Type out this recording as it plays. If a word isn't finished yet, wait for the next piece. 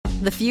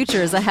The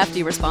future is a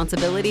hefty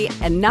responsibility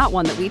and not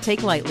one that we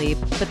take lightly,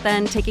 but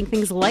then taking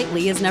things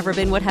lightly has never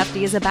been what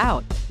Hefty is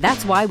about.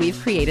 That's why we've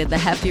created the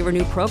Hefty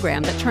Renew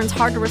program that turns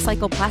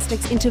hard-to-recycle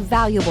plastics into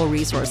valuable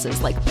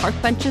resources like park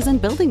benches and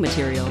building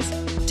materials.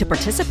 To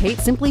participate,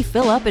 simply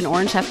fill up an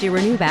orange Hefty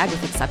Renew bag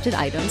with accepted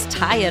items,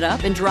 tie it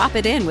up, and drop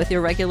it in with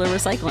your regular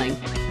recycling.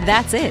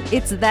 That's it.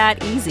 It's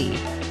that easy.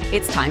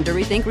 It's time to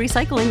rethink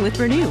recycling with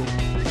Renew.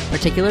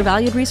 Particular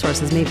valued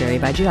resources may vary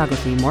by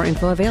geography. More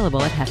info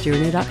available at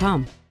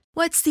heftyrenew.com.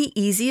 What's the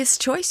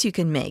easiest choice you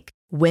can make?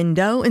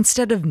 Window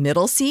instead of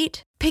middle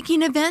seat?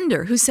 Picking a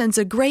vendor who sends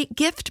a great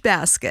gift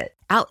basket?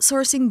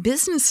 Outsourcing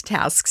business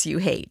tasks you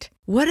hate?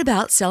 What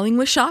about selling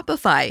with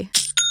Shopify?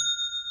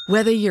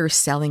 Whether you're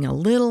selling a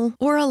little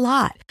or a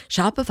lot,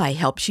 Shopify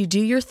helps you do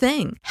your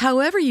thing,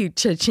 however you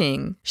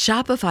cha-ching.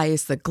 Shopify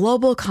is the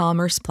global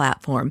commerce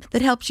platform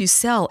that helps you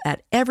sell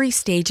at every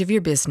stage of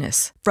your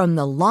business. From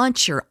the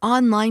launch your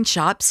online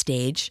shop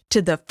stage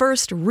to the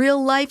first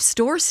real-life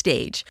store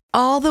stage,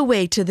 all the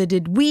way to the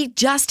did we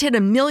just hit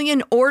 1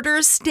 million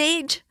orders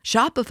stage.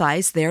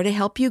 Shopify's there to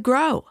help you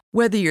grow.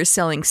 Whether you're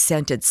selling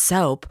scented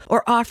soap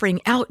or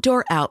offering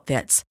outdoor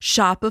outfits,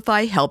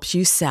 Shopify helps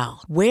you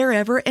sell.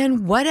 Wherever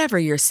and whatever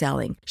you're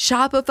selling,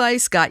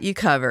 Shopify's got you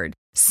covered.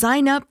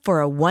 Sign up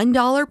for a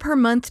 $1 per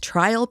month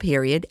trial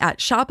period at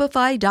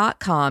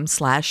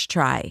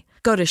shopify.com/try.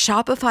 Go to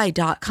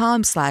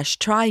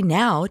shopify.com/try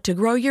now to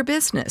grow your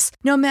business,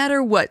 no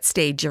matter what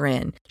stage you're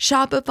in.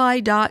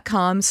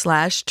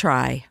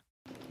 Shopify.com/try.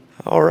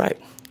 All right.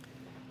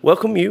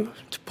 Welcome you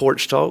to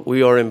Porch Talk.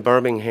 We are in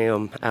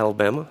Birmingham,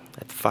 Alabama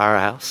at the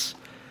Firehouse.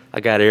 I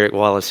got Eric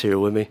Wallace here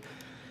with me.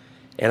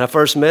 And I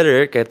first met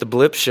Eric at the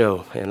Blip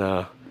Show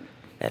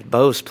at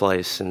Bo's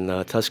place in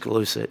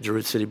Tuscaloosa at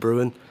Druid City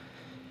Brewing.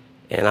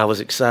 And I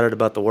was excited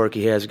about the work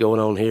he has going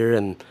on here.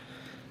 And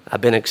I've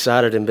been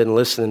excited and been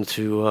listening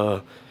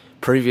to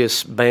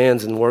previous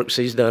bands and works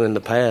he's done in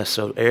the past.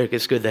 So, Eric,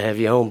 it's good to have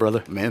you on,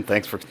 brother. Man,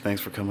 thanks for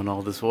coming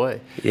all this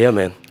way. Yeah,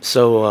 man.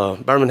 So,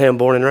 Birmingham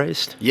born and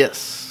raised?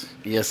 Yes,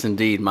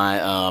 indeed.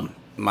 My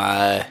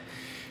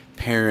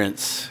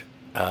parents,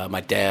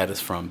 my dad is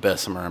from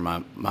Bessemer, and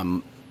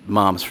my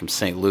mom's from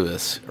St.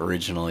 Louis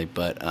originally,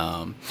 but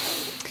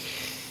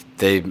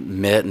they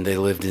met and they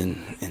lived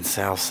in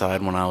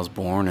Southside when I was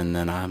born, and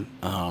then I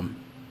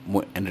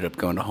ended up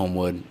going to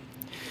Homewood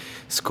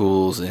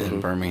schools in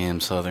Birmingham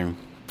Southern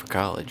for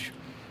college.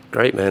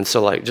 Great, man.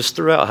 So, like, just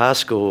throughout high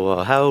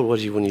school, how old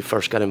was you when you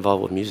first got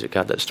involved with music?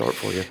 How'd that start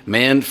for you?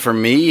 Man, for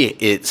me,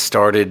 it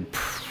started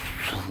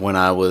when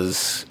I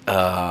was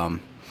a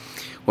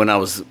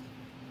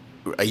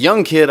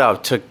young kid. I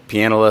took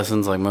piano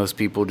lessons like most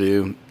people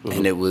do,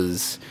 and it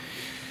was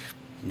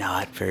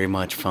not very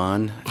much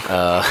fun.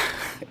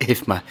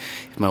 If my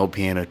old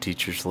piano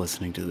teacher's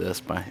listening to this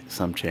by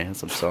some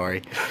chance, I'm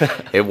sorry.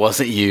 It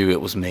wasn't you,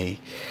 it was me.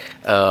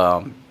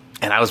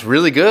 And I was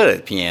really good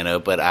at piano,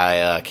 but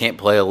I can't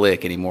play a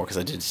lick anymore because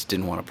I just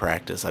didn't want to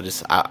practice.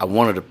 I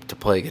wanted to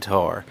play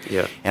guitar.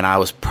 Yeah. And I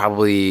was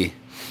probably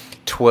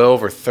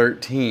 12 or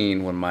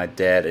 13 when my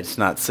dad, it's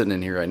not sitting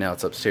in here right now,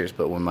 it's upstairs,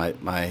 but when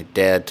my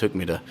dad took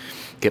me to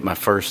get my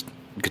first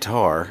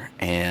guitar,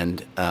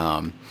 and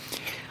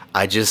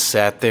I just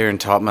sat there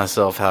and taught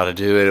myself how to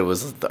do it. It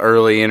was the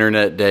early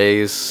internet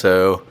days,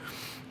 so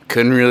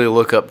couldn't really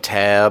look up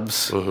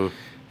tabs.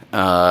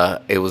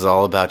 It was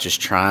all about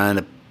just trying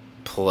to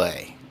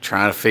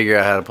figure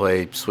out how to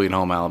play Sweet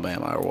Home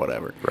Alabama or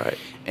whatever. Right.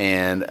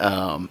 And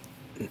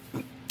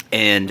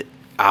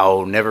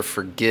I'll never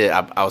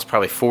forget, I was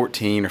probably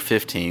 14 or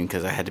 15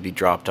 because I had to be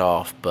dropped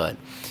off, but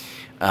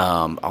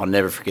I'll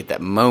never forget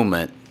that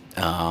moment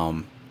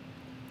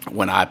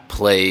when I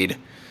played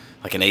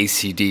like an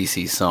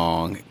AC/DC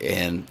song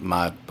and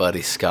my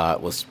buddy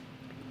Scott was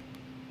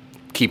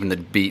keeping the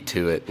beat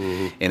to it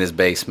in his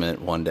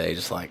basement one day,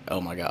 just like, oh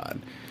my God,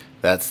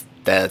 that's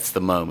the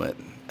moment.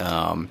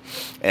 And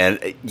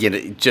you know,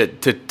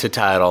 to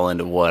tie it all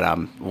into what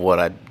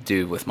I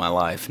do with my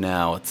life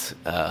now, it's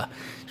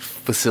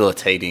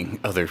facilitating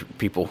other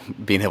people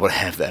being able to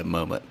have that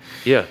moment.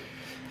 Yeah,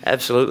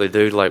 absolutely,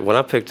 dude. Like, when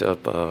I picked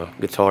up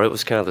guitar, it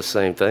was kind of the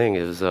same thing.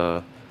 It was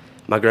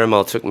my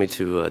grandma took me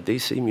to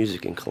DC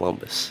Music in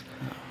Columbus,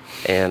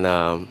 and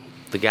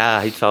the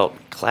guy, he taught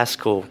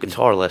classical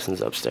guitar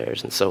lessons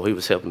upstairs, and so he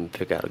was helping me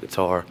pick out a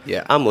guitar.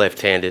 Yeah, I'm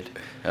left-handed.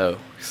 Oh,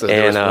 so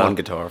there was one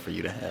guitar for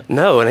you to have.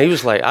 No, and he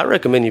was like, I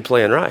recommend you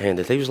playing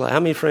right-handed. He was like, how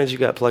many friends you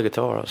got play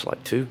guitar? I was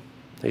like, 2.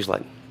 He's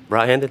like,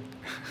 right-handed?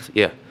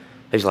 Yeah.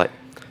 He's like,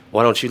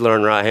 why don't you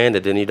learn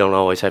right-handed, then you don't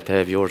always have to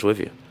have yours with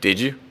you. Did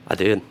you? I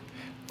did.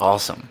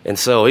 Awesome. And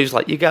so he was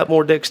like, you got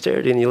more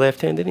dexterity in your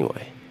left hand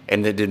anyway.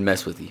 And it didn't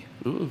mess with you?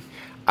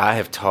 I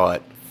have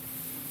taught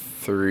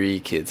 3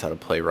 kids how to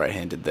play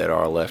right-handed that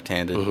are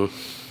left-handed.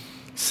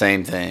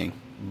 Same thing.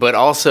 But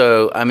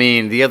also, I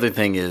mean, the other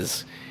thing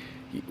is,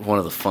 one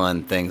of the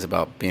fun things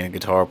about being a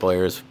guitar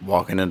player is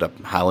walking into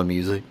Highland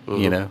Music,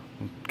 you know,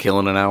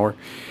 killing an hour.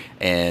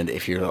 And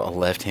if you're a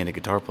left-handed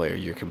guitar player,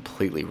 you're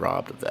completely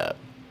robbed of that.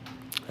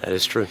 That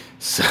is true.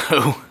 So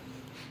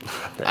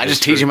I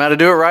just teach them how to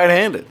do it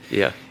right-handed.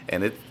 Yeah.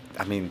 And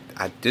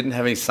I didn't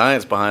have any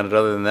science behind it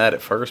other than that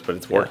at first, but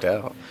it's worked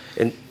out.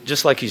 And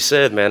just like you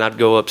said, man, I'd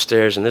go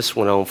upstairs, and this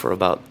went on for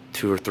about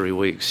 2 or 3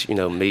 weeks,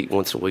 meet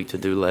once a week to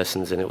do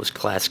lessons, and it was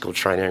classical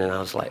training, and I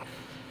was like,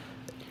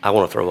 I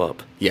want to throw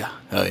up. Yeah.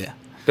 Oh, yeah.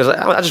 Because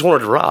I just wanted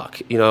to rock.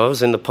 I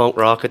was into punk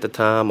rock at the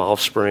time,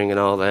 Offspring and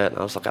all that, and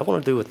I was like, I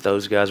want to do what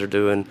those guys are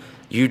doing.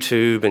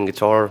 YouTube and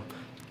guitar,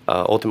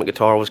 Ultimate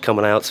Guitar was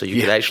coming out, so you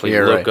could actually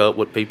look up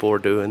what people were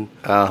doing.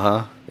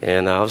 Uh-huh.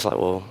 And I was like,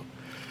 well,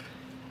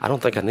 I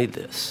don't think I need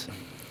this.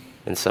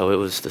 And so it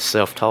was the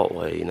self-taught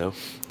way,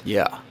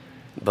 Yeah.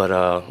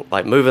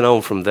 But, moving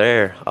on from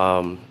there,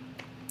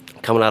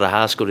 coming out of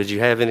high school, did you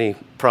have any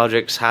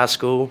projects high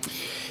school?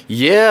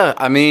 Yeah,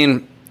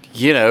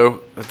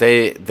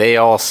 they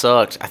all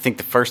sucked. I think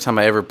the first time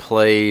I ever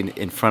played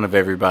in front of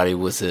everybody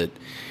was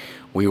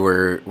we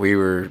were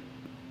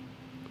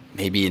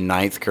maybe in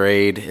 9th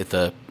grade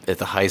at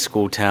the high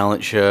school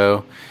talent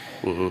show,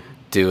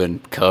 doing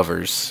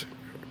covers,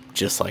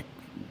 just like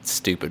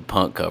stupid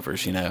punk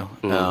covers, and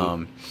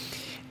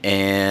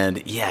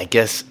yeah, I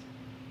guess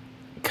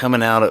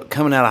coming out of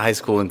high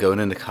school and going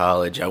into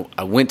college,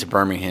 I went to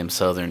Birmingham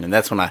Southern, and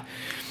that's when I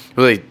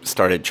really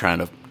started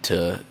trying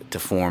to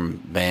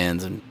form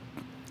bands and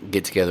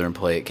get together and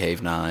play at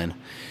Cave 9,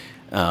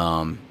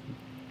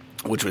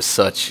 which was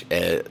such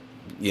a,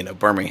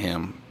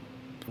 Birmingham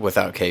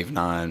without Cave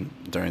 9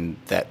 during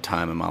that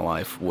time in my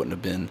life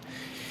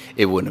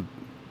it would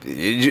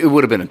have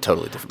been a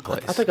totally different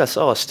place. I think I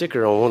saw a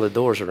sticker on one of the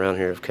doors around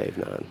here of Cave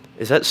 9.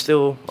 Is that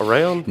still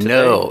around today?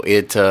 No,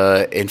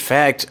 in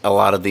fact, a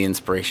lot of the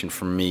inspiration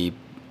for me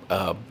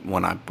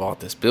when I bought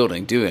this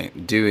building,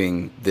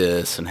 doing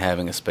this and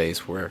having a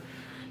space where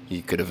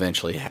you could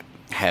eventually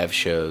have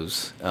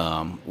shows,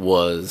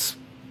 was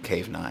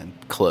Cave 9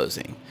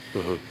 closing.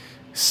 Mm-hmm.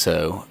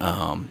 So,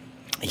 I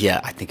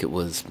think it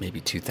was maybe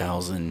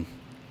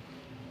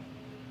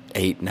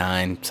 2008,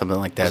 9, something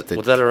like that.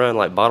 Was that around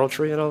like Bottle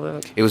Tree and all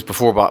that? It was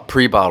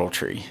pre-Bottle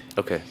Tree.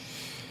 Okay.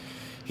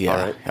 Yeah.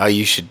 All right.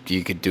 You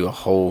could do a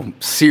whole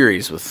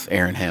series with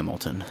Aaron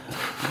Hamilton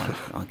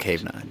on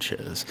Cave 9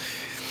 shows.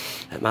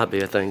 That might be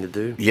a thing to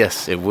do.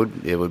 Yes, it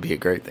would. It would be a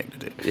great thing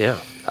to do. Yeah.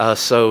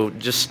 So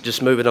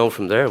just moving on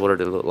from there, what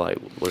did it look like?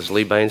 Was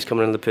Lee Baines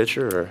coming into the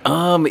picture? Or?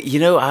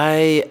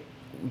 I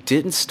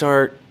didn't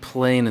start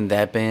playing in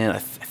that band. I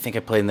think I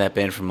played in that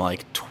band from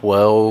like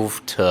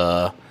 12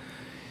 to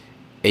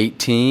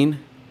 18,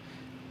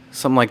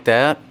 something like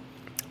that.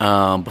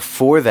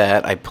 Before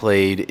that, I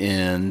played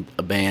in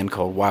a band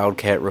called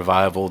Wildcat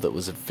Revival that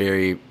was a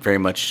very, very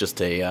much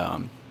just a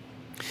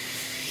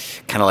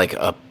kind of like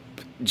a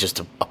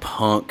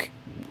punk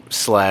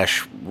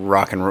 /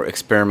 rock and roll,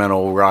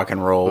 experimental rock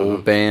and roll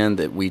band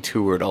that we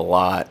toured a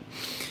lot.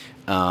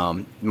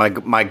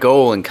 My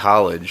goal in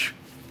college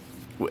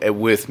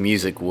with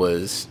music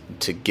was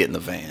to get in the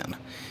van,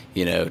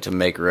 to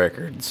make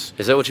records.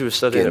 Is that what you were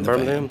studying at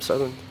Birmingham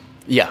Southern?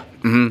 Yeah.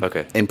 Mm-hmm.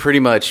 Okay. And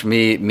pretty much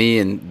me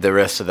and the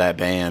rest of that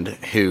band,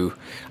 who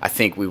I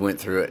think we went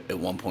through it at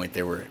one point.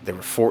 There were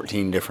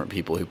 14 different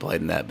people who played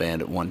in that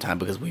band at one time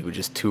because we would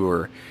just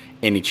tour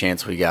any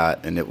chance we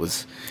got, and it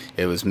was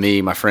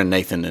me, my friend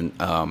Nathan,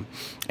 and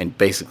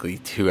basically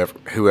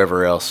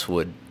whoever else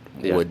would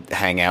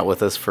hang out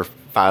with us for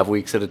 5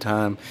 weeks at a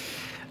time.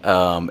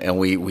 And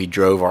we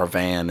drove our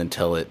van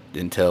until it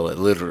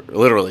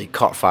literally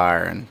caught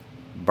fire and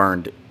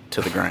burned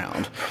to the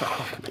ground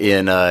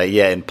in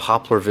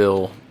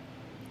Poplarville,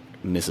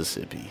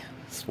 Mississippi.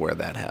 That's where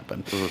that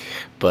happened. Mm-hmm.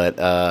 But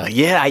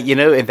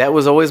and that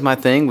was always my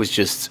thing,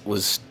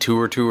 was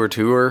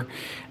tour,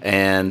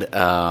 and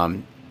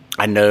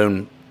I'd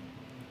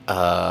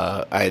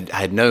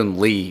known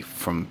Lee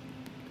from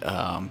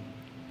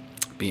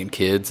being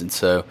kids, and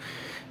so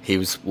he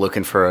was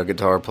looking for a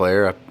guitar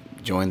player. I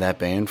joined that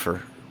band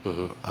for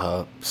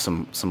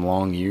some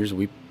long years.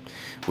 We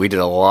did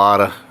a lot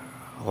of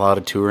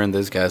touring.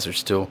 Those guys are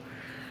still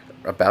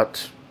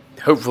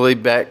hopefully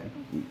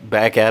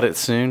back at it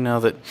soon, now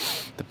that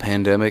the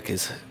pandemic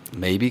is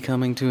maybe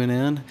coming to an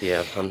end.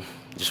 Yeah, I'm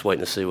just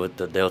waiting to see what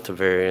the Delta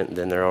variant.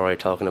 Then they're already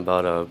talking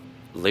about a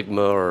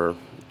Ligma or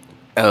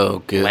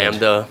good.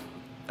 Lambda.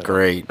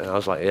 Great. And I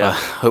was like, yeah.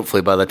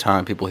 Hopefully by the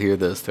time people hear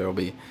this, there will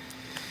be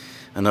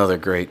another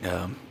great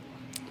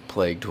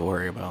plague to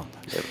worry about.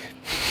 Yep.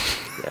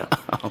 Yeah.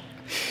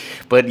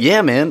 But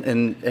yeah, man,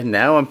 and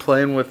now I'm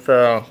playing with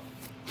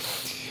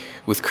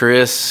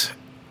Chris,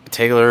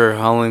 Taylor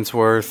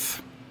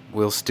Hollingsworth,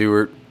 Will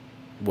Stewart,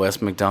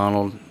 Wes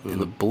McDonald,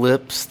 the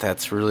Blips.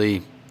 That's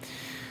been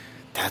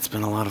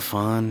a lot of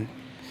fun.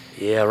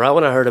 Yeah, right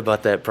when I heard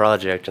about that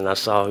project and I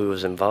saw who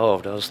was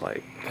involved, I was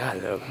like,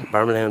 God,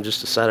 Birmingham just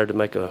decided to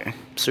make a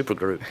super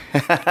group.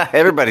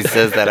 Everybody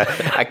says that.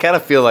 I kind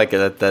of feel like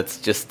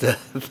that's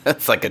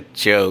like a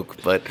joke.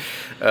 But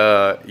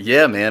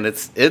yeah, man,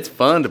 it's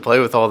fun to play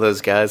with all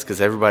those guys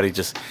because everybody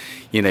just,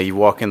 you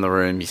walk in the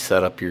room, you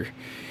set up your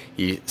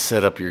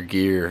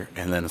gear,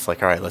 and then it's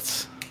like, all right,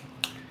 let's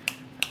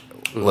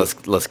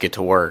get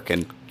to work.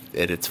 And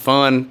it's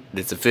fun,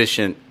 it's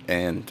efficient,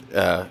 and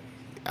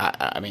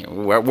I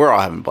mean, we're all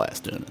having a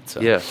blast doing it.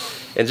 So. Yeah,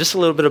 and just a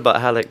little bit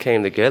about how that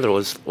came together.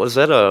 Was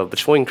that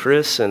between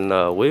Chris and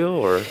Will,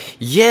 or?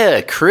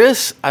 Yeah,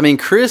 Chris. I mean,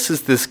 Chris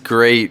is this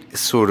great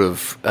sort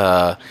of.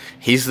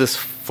 He's this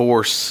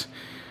force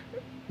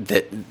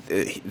that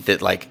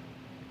like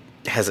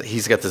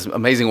he's got this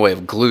amazing way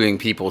of gluing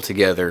people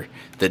together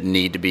that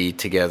need to be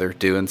together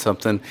doing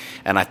something.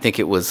 And I think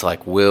it was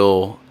like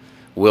Will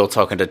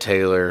talking to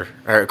Taylor,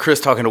 or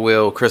Chris talking to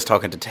Will, Chris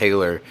talking to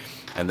Taylor,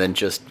 and then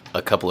just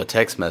a couple of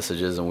text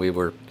messages, and we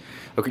were,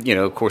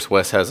 of course,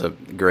 Wes has a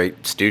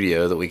great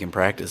studio that we can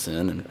practice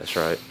in. And that's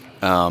right.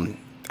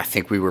 I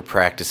think we were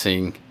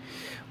practicing.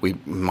 We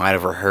might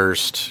have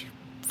rehearsed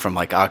from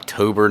like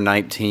October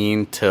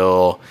 19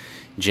 till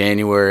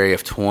January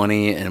of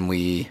 20, and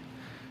we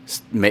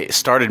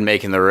started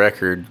making the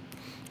record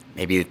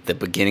maybe at the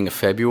beginning of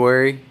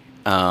February.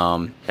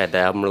 Had the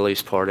album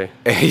release party.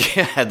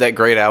 Yeah, had that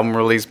great album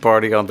release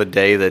party on the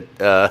day that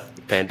the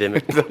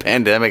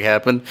pandemic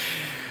happened.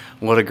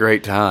 What a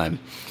great time.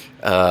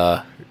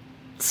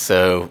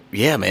 So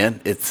yeah,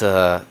 man, it's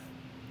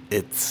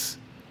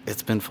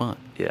been fun.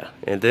 Yeah,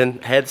 and then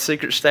had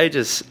secret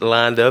stages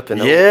lined up,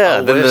 and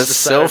then the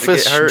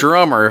selfish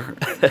drummer,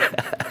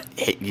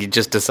 he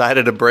just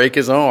decided to break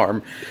his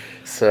arm.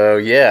 So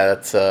yeah,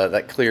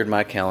 that cleared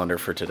my calendar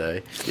for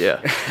today.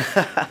 Yeah.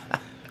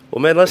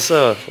 Well, man, let's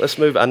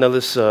move. I know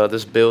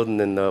this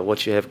building and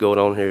what you have going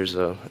on here is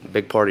a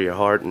big part of your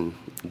heart and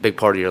a big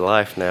part of your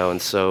life now.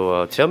 And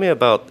so, tell me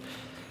about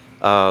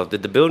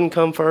did the building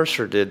come first,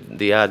 or did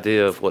the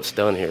idea of what's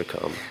done here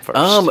come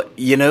first?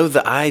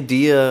 The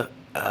idea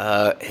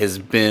has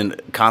been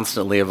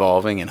constantly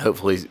evolving, and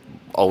hopefully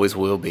always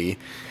will be.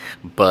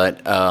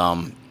 But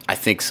I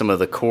think some of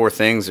the core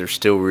things are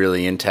still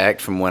really intact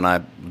from when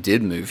I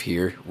did move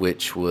here,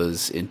 which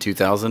was in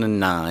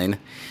 2009.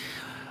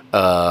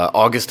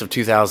 August of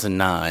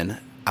 2009,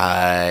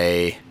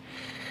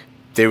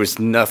 there was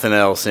nothing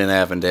else in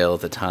Avondale at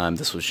the time.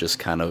 This was just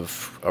kind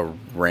of a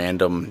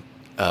random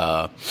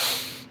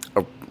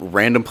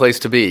place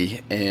to be,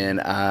 and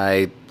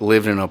I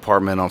lived in an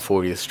apartment on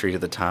 40th Street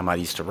at the time. I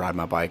used to ride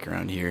my bike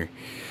around here,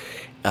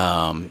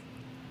 and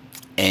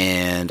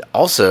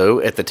also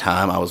at the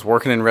time I was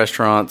working in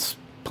restaurants,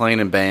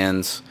 playing in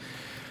bands,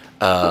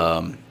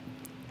 and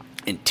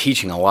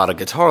teaching a lot of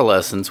guitar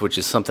lessons, which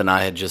is something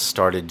I had just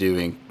started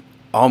doing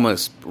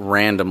almost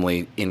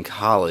randomly in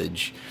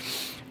college.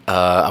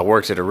 I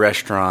worked at a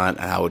restaurant,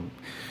 and I would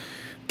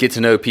get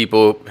to know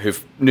people who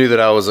knew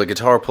that I was a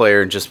guitar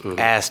player and just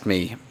asked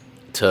me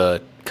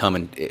to come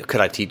and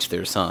could I teach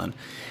their son.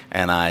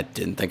 And I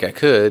didn't think I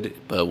could,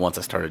 but once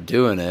I started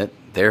doing it,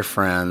 their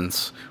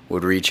friends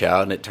would reach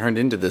out, and it turned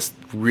into this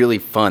really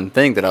fun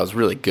thing that I was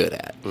really good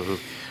at.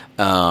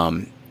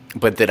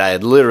 But that I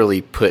had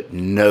literally put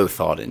no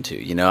thought into.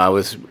 I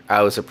was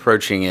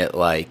approaching it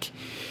like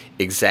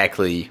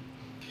exactly.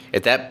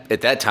 At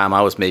that time,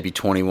 I was maybe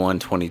 21,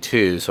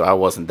 22, so I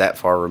wasn't that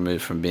far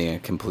removed from being a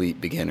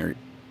complete beginner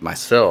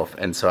myself.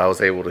 And so I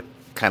was able to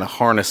kind of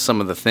harness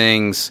some of the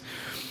things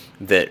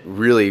that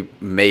really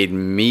made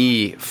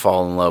me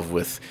fall in love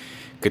with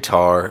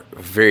guitar,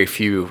 very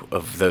few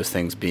of those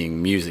things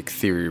being music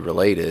theory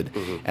related.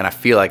 And I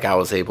feel like I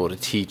was able to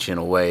teach in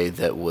a way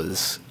that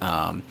was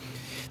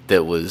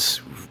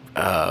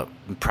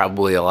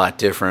probably a lot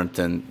different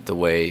than the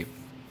way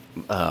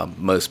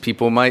most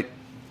people might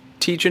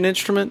teach an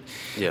instrument.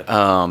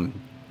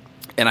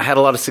 And I had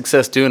a lot of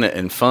success doing it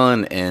and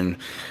fun, and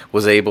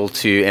was able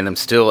to, and I'm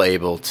still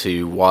able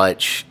to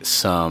watch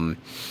some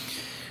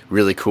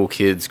really cool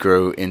kids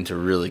grow into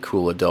really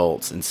cool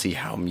adults and see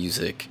how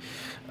music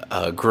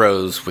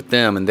grows with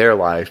them in their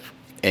life.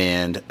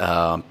 And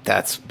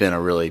that's been a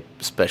really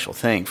special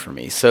thing for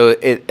me. So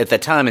at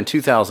that time in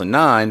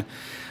 2009,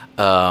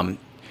 a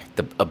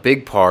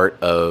big part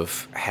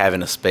of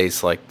having a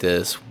space like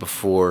this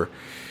before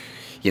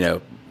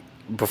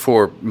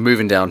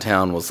moving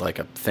downtown was like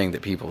a thing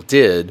that people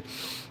did,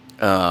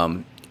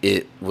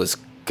 it was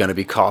going to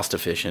be cost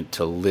efficient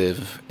to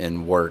live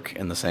and work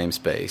in the same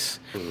space,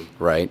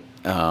 right?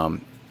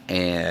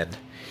 And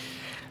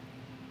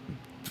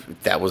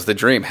that was the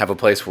dream. Have a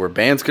place where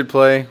bands could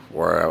play,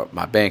 where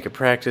my band could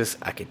practice,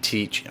 I could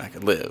teach, and I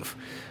could live.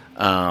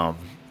 And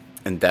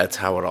that's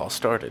how it all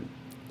started.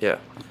 Yeah.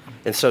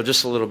 And so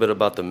just a little bit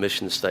about the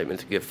mission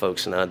statement to give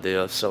folks an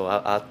idea. So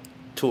I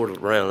toured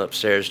around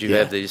upstairs. You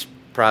have these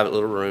private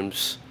little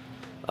rooms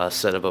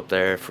set up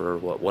there for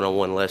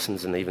one-on-one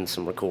lessons and even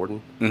some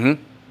recording.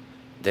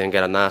 Then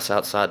got a nice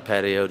outside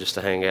patio just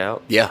to hang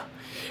out. Yeah.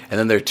 And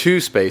then there are two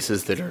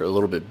spaces that are a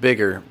little bit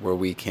bigger where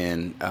we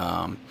can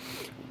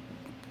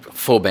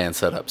full band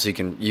setup. So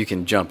you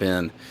can jump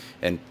in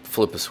and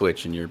flip a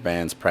switch and your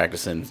band's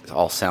practicing. It's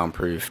all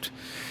soundproofed.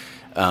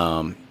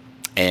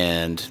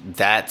 And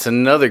that's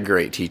another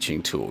great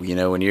teaching tool.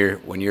 When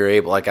you're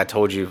able, like I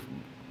told you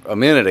a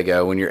minute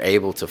ago, when you're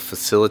able to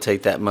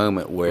facilitate that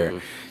moment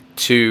where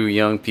two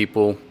young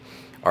people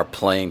are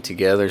playing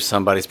together,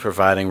 somebody's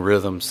providing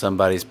rhythm,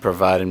 somebody's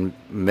providing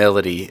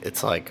melody,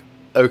 it's like,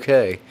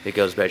 okay. It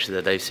goes back to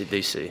that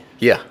AC/DC.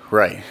 Yeah,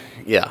 right.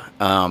 Yeah.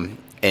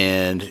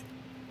 And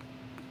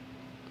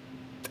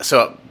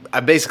so I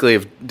basically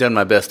have done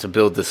my best to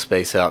build this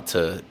space out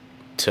to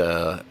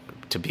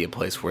be a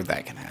place where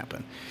that can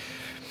happen.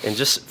 And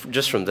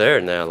just from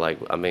there now, like,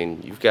 I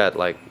mean, you've got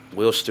like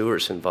Will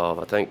Stewart's involved.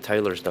 I think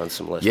Taylor's done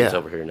some lessons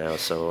over here now.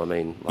 So I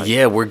mean, like,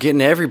 yeah, we're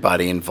getting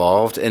everybody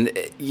involved. And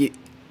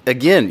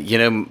again, you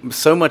know,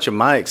 so much of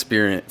my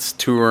experience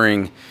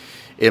touring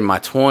in my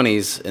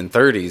 20s and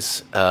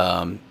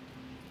 30s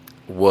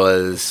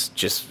was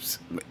just,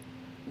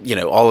 you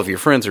know, all of your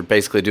friends are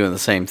basically doing the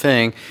same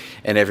thing,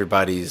 and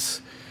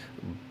everybody's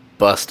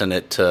busting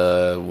it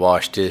to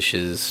wash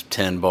dishes,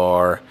 10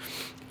 bar,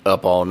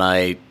 up all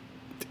night,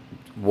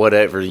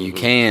 whatever you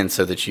can,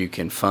 so that you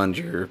can fund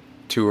your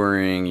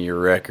touring, your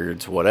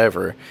records,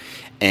 whatever.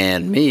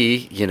 And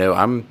me, you know,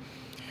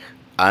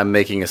 I'm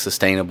making a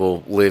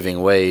sustainable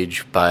living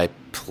wage by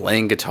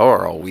playing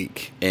guitar all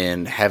week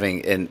and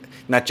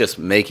not just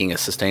making a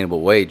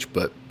sustainable wage,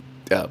 but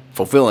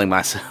fulfilling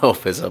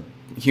myself as a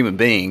human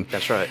being.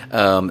 That's right.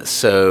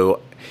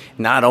 So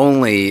not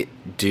only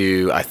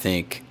do I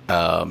think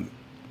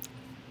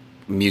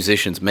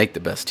musicians make the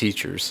best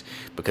teachers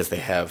because they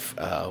have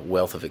a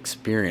wealth of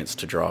experience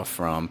to draw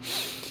from,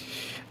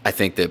 I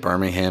think that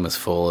Birmingham is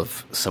full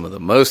of some of the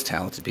most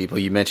talented people.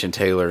 You mentioned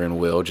Taylor and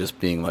Will just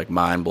being like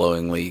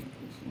mind-blowingly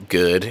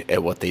good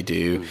at what they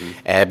do. Mm-hmm.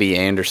 Abby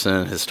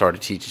Anderson has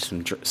started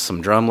teaching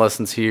some drum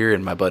lessons here,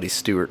 and my buddy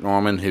Stuart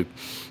Norman, who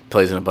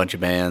plays in a bunch of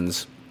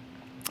bands.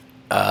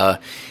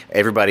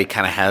 Everybody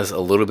kind of has a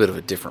little bit of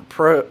a different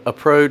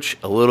approach,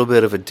 a little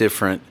bit of a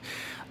different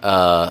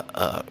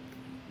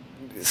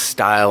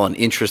style and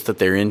interest that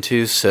they're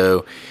into.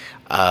 So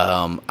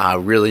I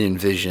really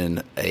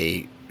envision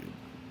a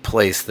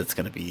place that's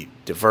going to be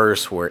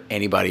diverse, where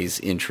anybody's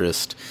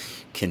interest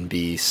can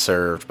be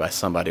served by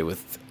somebody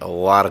with a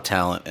lot of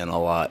talent and a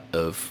lot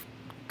of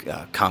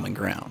common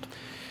ground.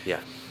 Yeah.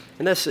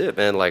 And that's it,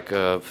 man. Like,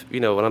 you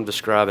know, when I'm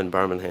describing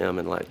Birmingham,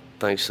 and like,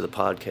 thanks to the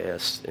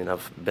podcast, and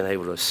I've been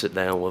able to sit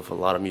down with a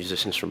lot of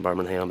musicians from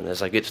Birmingham, and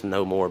as I get to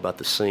know more about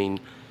the scene,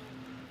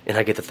 and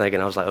I get to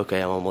thinking, I was like,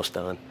 okay, I'm almost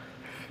done.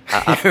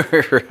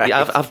 Right.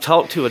 I've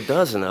talked to a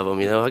dozen of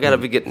them, you know. I got to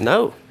be getting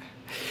know.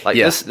 Like,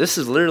 this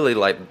is literally,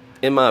 like,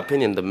 in my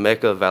opinion, the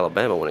Mecca of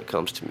Alabama when it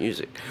comes to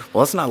music.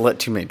 Well, let's not let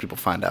too many people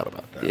find out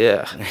about that.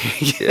 Yeah.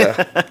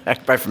 Yeah.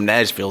 Everybody from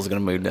Nashville is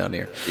going to move down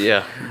here.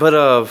 Yeah. But,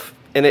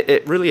 and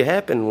it really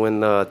happened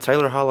when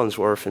Taylor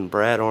Hollingsworth and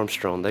Brad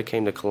Armstrong, they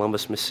came to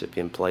Columbus, Mississippi,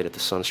 and played at the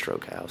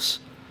Sunstroke House.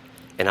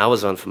 And I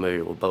was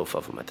unfamiliar with both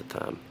of them at the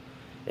time.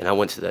 And I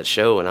went to that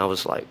show, and I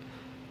was like,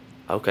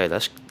 okay,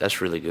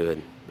 that's really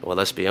good. Well,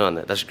 that's beyond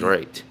that. That's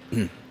great.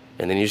 And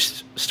then you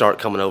start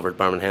coming over to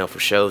Birmingham for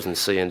shows and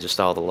seeing just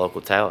all the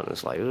local talent. And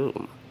it's like, oh,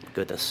 my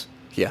goodness.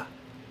 Yeah.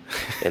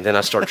 And then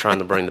I started trying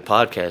to bring the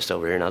podcast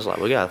over here, and I was like,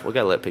 we got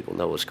to let people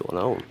know what's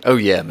going on. Oh,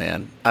 yeah,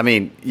 man. I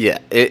mean, yeah,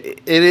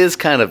 it is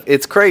kind of,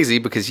 it's crazy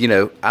because, you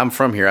know, I'm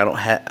from here.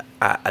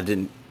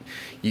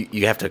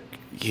 You have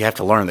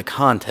to learn the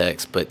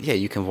context, but yeah,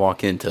 you can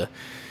walk into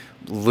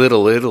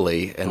Little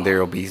Italy and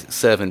there'll be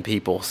 7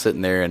 people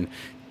sitting there, and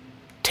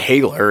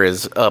Taylor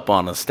is up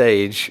on a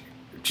stage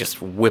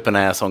just whipping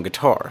ass on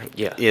guitar.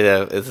 Yeah. You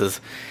know,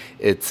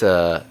 it's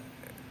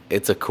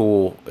a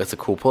cool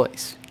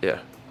place. Yeah.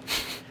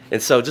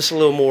 And so just a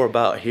little more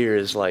about here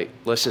is, like,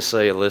 let's just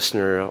say a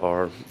listener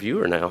or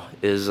viewer now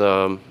is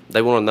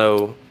they want to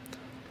know,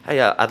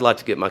 hey, I'd like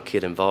to get my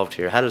kid involved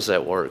here. How does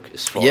that work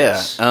as far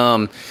as?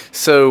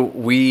 So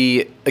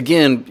we,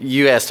 again,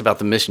 you asked about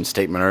the mission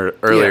statement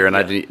earlier, and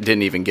I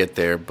didn't even get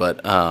there.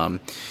 But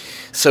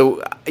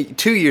so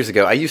 2 years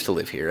ago, I used to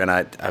live here, and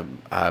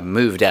I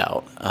moved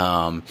out.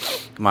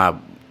 My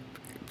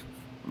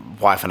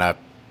wife and I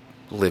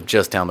live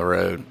just down the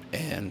road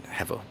and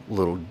have a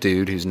little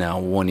dude who's now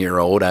 1 year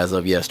old as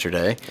of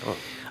yesterday. Oh,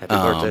 happy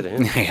birthday to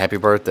him. Happy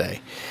birthday,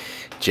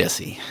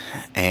 Jesse.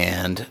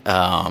 And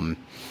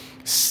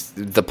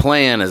the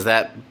plan, as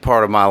that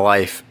part of my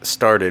life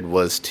started,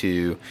 was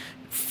to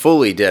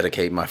fully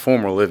dedicate my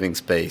former living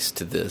space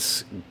to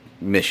this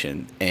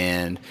mission.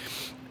 And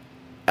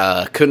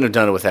couldn't have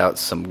done it without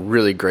some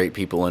really great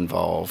people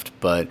involved,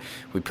 but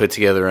we put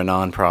together a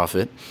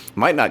nonprofit.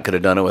 Might not could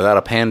have done it without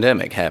a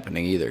pandemic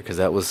happening either, because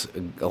that was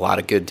a lot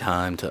of good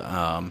time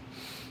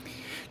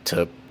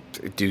to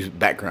do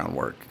background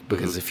work.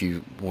 Because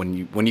when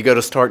you go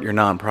to start your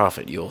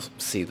nonprofit, you'll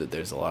see that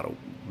there's a lot of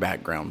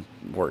background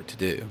work to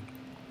do.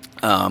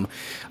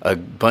 A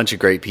bunch of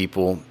great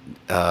people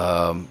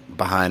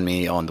behind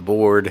me on the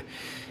board.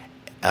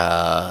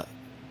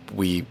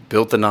 We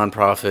built the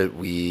nonprofit.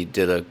 We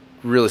did a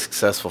really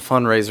successful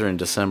fundraiser in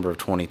December of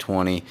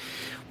 2020.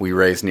 We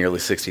raised nearly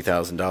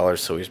 $60,000,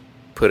 so we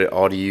put it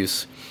all to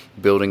use,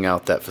 building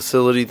out that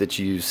facility that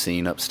you've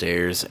seen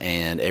upstairs,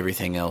 and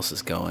everything else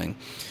is going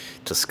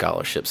to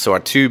scholarships. So our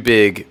 2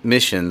 big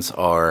missions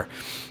are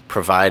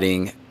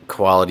providing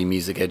quality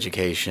music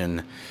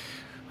education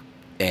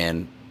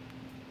and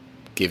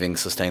giving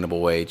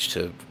sustainable wage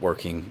to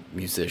working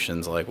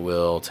musicians like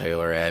Will,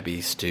 Taylor,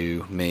 Abby,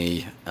 Stu,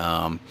 me,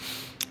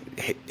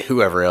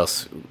 whoever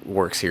else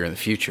works here in the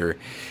future,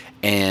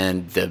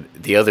 And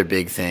the other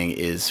big thing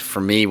is, for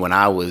me, when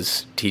I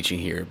was teaching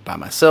here by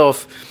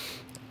myself,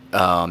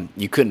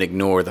 you couldn't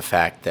ignore the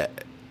fact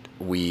that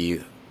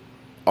we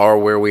are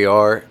where we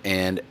are,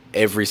 and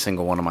every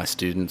single one of my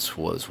students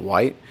was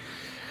white.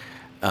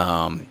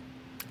 And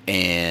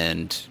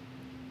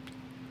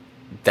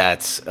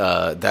that's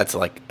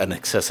like an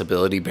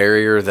accessibility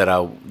barrier that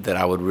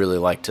I would really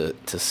like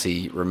to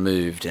see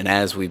removed. And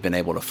as we've been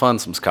able to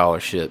fund some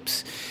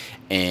scholarships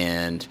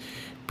and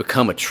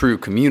become a true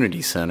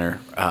community center,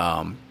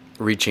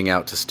 reaching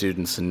out to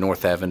students in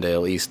North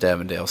Avondale, East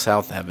Avondale,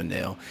 South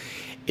Avondale,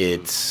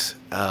 it's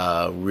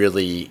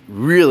really,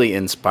 really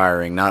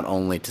inspiring, not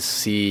only to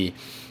see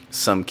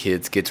some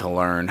kids get to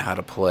learn how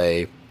to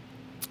play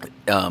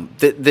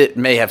that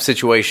may have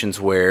situations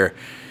where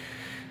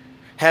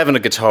having a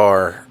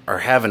guitar or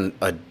having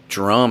a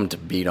drum to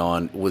beat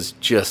on was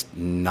just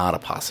not a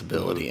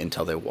possibility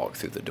until they walked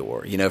through the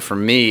door. You know, for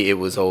me, it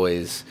was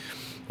always,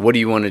 what do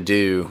you want to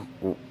do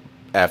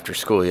after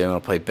school? You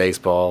want to play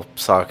baseball,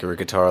 soccer, or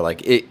guitar?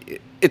 Like,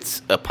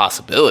 it's a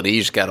possibility.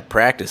 You just got to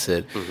practice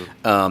it.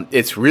 Mm-hmm.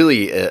 It's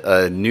really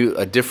a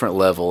different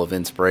level of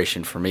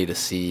inspiration for me to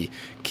see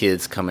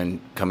kids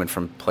coming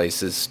from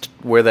places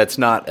where that's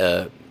not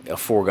a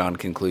foregone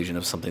conclusion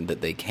of something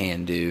that they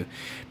can do,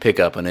 pick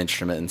up an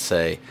instrument and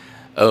say,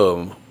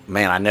 oh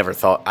man, I never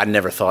thought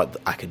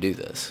I could do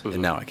this. Mm-hmm.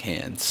 And now I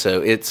can.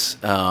 So it's,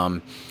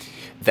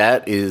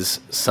 that is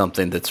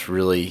something that's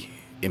really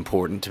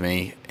important to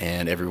me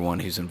and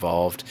everyone who's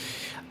involved.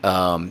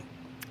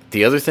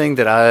 The other thing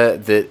that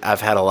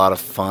I've had a lot of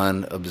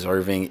fun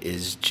observing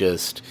is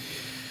just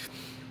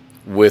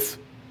with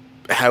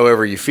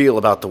however you feel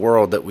about the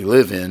world that we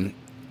live in,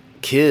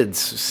 kids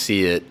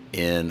see it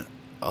in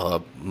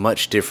a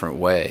much different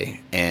way.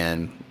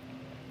 And,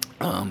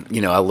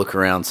 I look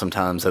around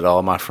sometimes at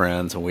all my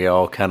friends and we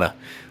all kind of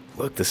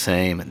look the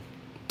same and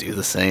do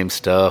the same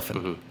stuff and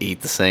mm-hmm.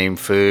 eat the same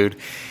food.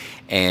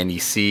 And you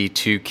see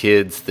two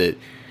kids that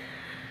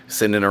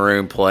sit in a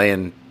room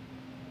playing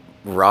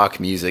rock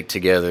music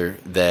together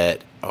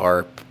that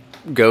are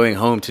going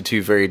home to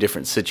two very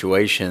different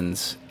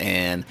situations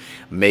and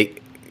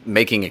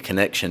making a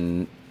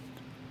connection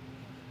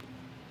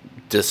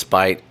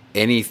despite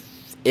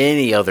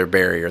any other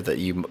barrier that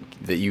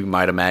you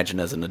might imagine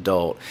as an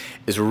adult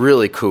is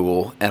really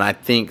cool. And I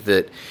think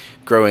that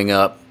growing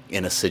up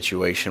in a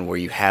situation where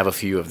you have a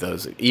few of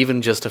those,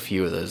 even just a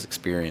few of those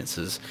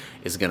experiences,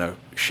 is going to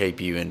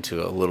shape you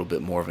into a little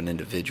bit more of an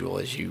individual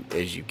as you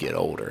get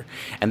older.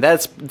 And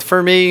that's,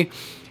 for me,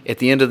 at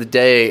the end of the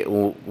day,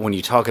 when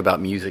you talk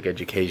about music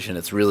education,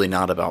 it's really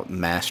not about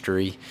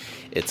mastery.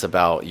 It's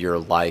about your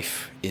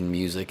life in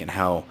music and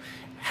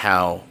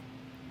how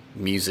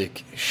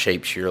music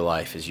shapes your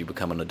life as you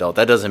become an adult.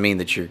 That doesn't mean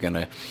that you're going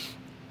to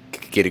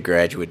get a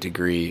graduate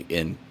degree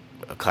in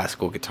a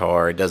classical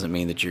guitar. It doesn't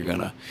mean that you're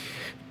going to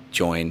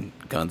join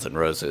Guns N'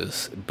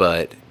 Roses.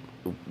 But,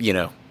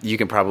 you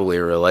can probably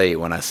relate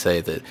when I say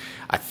that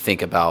I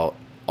think about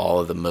all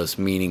of the most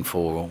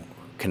meaningful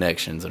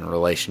connections and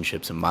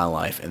relationships in my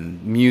life,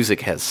 and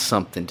music has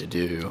something to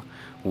do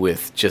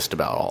with just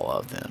about all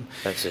of them.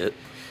 That's it.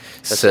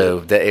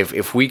 That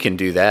if we can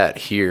do that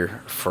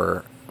here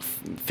for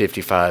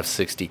 55,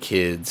 60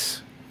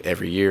 kids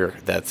every year,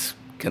 that's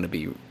going to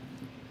be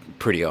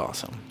pretty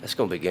awesome. That's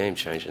going to be game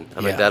changing.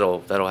 I mean,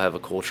 that'll have a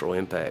cultural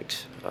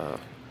impact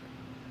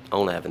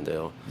on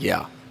Avondale.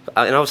 Yeah.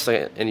 And I was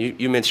thinking, and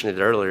you mentioned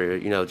it earlier,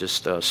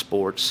 just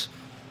sports.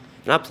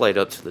 And I played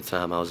up to the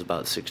time I was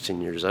about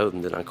 16 years old,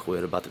 and then I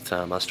quit about the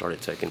time I started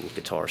taking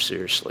guitar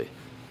seriously.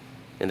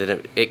 And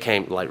then it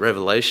came, like,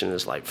 revelation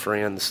is like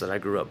friends that I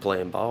grew up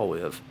playing ball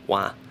with.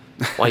 Why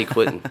are you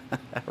quitting?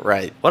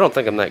 Right. Well, I don't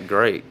think I'm that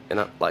great. And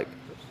I'm like,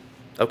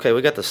 okay,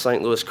 we got the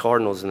St. Louis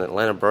Cardinals and the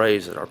Atlanta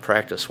Braves at our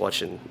practice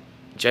watching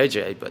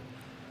JJ, but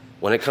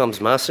when it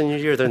comes my senior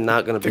year, they're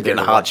not going to be there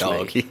to watch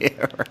me.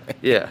 Yeah, right.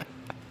 Yeah.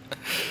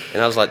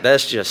 And I was like,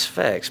 that's just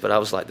facts. But I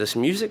was like, this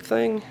music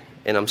thing,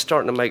 and I'm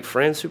starting to make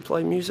friends who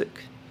play music.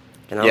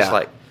 And I was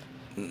like,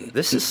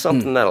 this is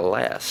something that'll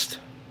last.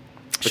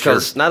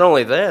 Because not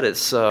only that,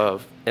 it's,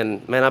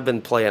 and man, I've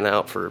been playing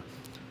out for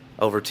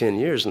over 10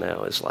 years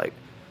now. It's like,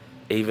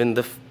 even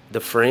the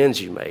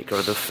friends you make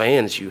or the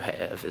fans you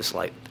have, is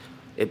like,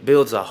 it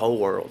builds a whole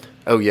world.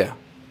 Oh, yeah.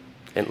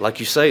 And like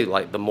you say,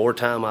 like, the more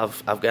time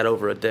I've got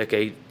over a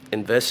decade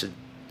invested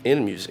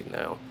in music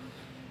now,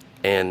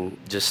 and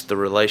just the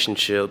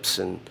relationships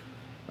and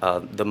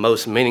the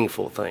most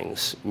meaningful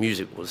things,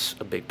 music was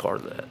a big part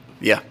of that.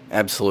 Yeah,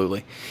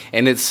 absolutely.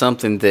 And it's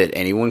something that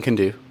anyone can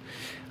do.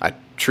 I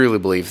truly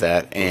believe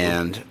that.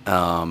 Mm-hmm.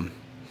 And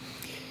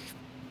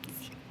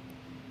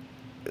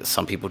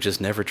some people just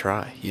never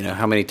try.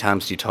 How many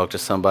times do you talk to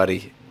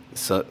somebody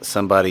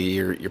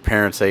your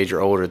parents' age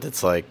or older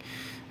that's like,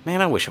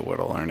 man, I wish I would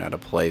have learned how to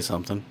play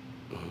something.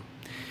 Mm-hmm.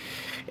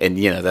 And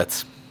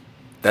that's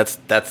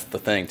the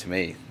thing to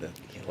me. That,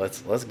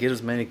 let's get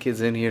as many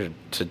kids in here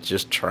to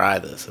just try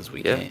this as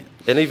we can.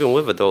 And even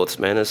with adults,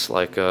 man, it's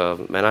like,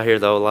 man, I hear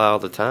the old lie all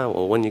the time.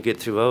 Well, when you get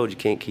too old, you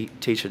can't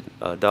teach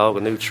a dog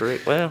a new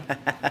trick. Well,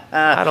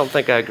 I don't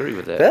think I agree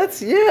with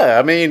that.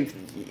 I mean,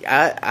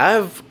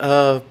 I've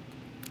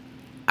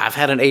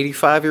had an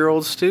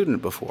 85-year-old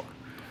student before.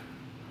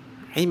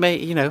 He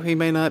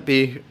may not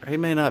be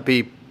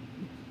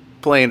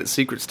playing at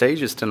secret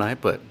stages tonight,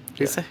 but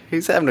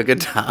he's having a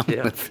good time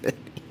with it.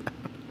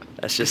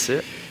 That's just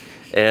it.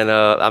 And,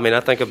 I mean, I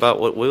think about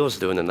what Will's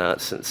doing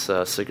tonight since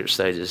Secret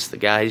Stages. The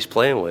guy he's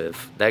playing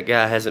with, that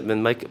guy hasn't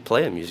been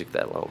playing music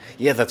that long.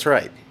 Yeah, that's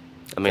right.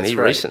 I mean,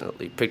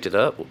 recently picked it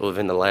up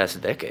within the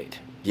last decade.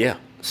 Yeah.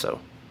 So.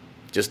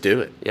 Just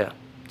do it. Yeah.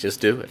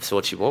 Just do it. If it's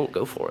what you want,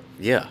 go for it.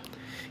 Yeah.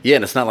 Yeah,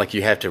 and it's not like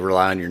you have to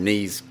rely on your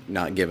knees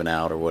not giving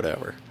out or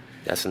whatever.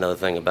 That's another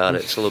thing about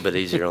it. It's a little bit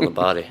easier on the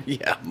body.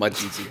 Yeah,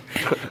 much easier.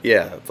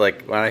 Yeah, it's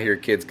like when I hear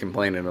kids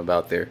complaining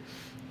about their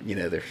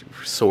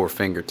sore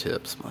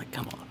fingertips. I'm like,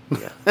 come on.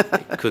 Yeah,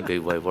 it could be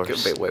way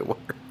worse. Could be way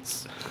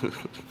worse.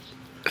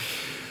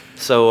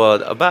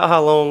 So, about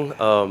how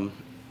long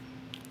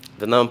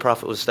the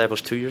nonprofit was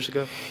established 2 years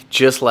ago?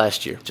 Just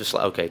last year.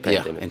 Pandemic.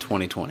 Yeah, in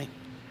 2020.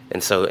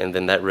 And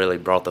then that really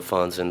brought the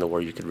funds into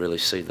where you could really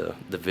see the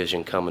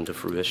vision coming to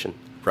fruition.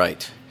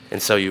 Right.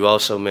 And so you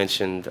also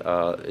mentioned,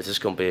 is this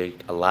going to be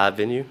a live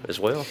venue as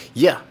well?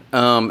 Yeah,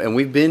 and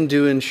we've been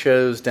doing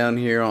shows down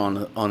here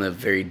on a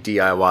very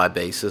DIY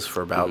basis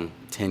for about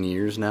 10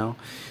 years now.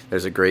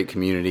 There's a great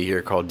community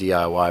here called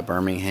DIY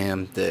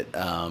Birmingham that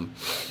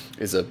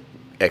is an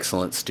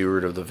excellent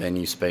steward of the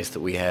venue space that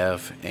we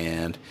have.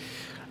 And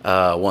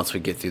once we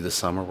get through the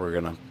summer, we're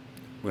gonna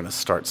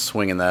start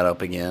swinging that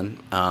up again.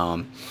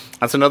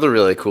 That's another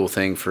really cool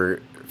thing for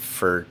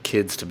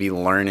kids to be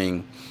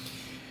learning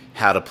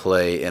how to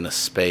play in a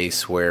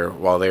space where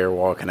while they're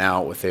walking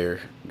out with their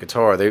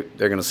guitar, they're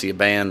going to see a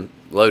band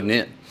loading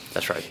in.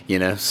 That's right.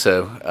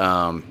 So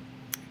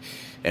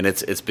and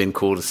it's been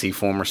cool to see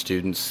former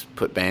students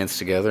put bands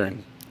together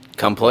and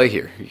come play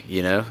here.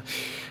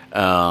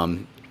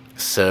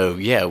 So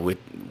yeah,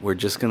 we're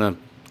just going to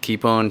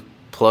keep on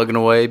plugging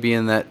away,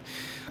 being that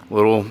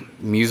little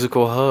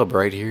musical hub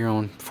right here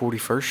on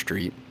 41st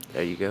Street.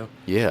 There you go.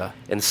 Yeah.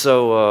 And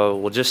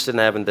so, just in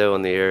Avondale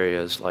and the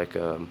areas, like,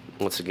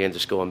 once again,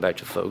 just going back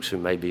to folks who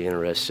may be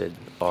interested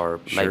or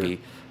maybe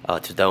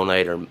to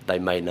donate, or they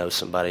may know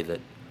somebody that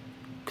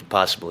could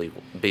possibly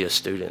be a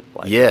student.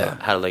 Like,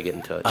 how do they get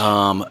in touch?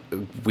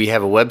 We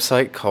have a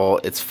website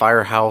it's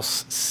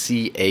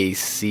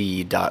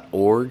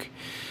firehousecac.org.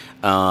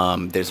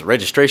 There's a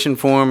registration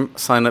form,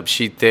 sign-up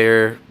sheet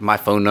there. My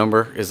phone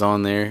number is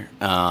on there.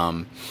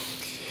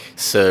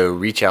 So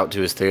reach out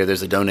to us there.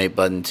 There's a donate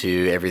button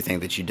too.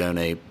 Everything that you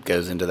donate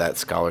goes into that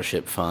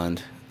scholarship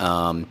fund.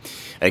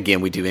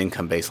 Again, we do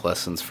income-based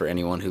lessons for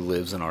anyone who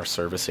lives in our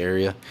service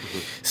area. Mm-hmm.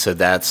 So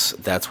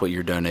that's what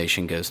your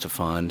donation goes to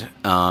fund.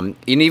 And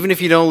even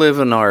if you don't live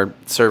in our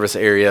service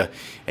area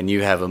and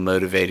you have a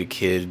motivated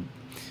kid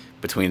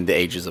between the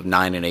ages of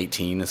 9 and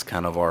 18 is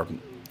kind of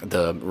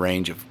the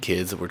range of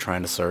kids that we're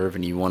trying to serve,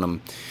 and you want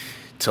them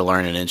to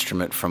learn an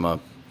instrument from a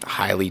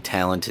highly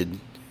talented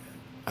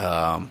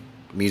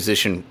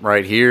musician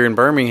right here in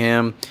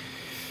Birmingham,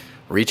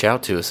 reach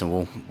out to us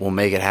and we'll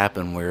make it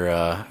happen.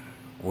 We're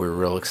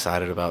real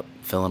excited about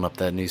filling up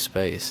that new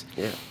space.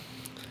 Yeah.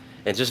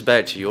 And just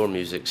back to your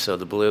music, so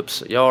the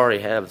Blips, y'all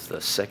already have the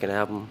second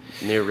album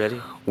near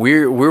ready?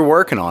 We're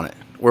working on it.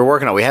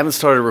 We haven't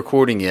started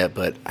recording yet,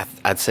 but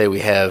I'd say we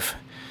have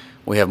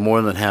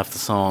more than half the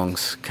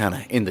songs kind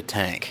of in the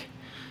tank,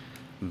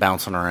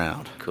 bouncing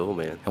around. Cool,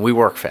 man. And we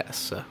work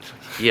fast, so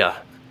yeah.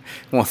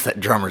 Once that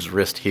drummer's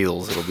wrist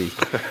heals,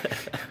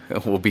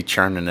 we'll be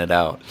churning it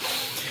out.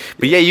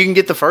 But yeah, you can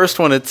get the first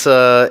one. It's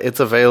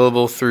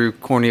available through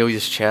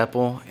Cornelius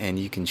Chapel, and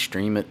you can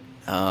stream it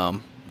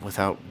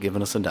without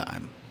giving us a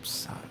dime.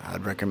 So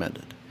I'd recommend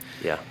it.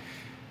 Yeah,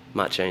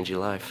 might change your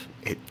life.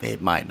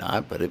 It might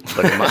not, but it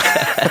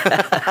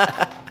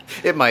might.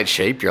 It might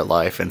shape your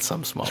life in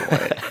some small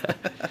way.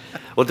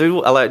 Well,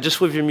 just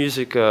with your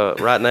music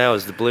right now,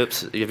 is the Blips.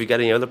 Have you got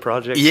any other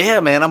projects? Yeah,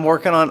 man, I'm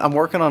working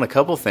on a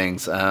couple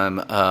things.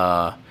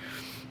 I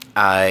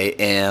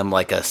am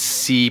like a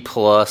C+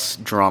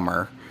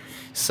 drummer,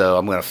 so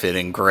I'm gonna fit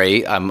in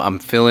great. I'm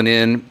filling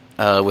in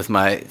with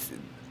a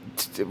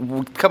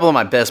couple of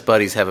my best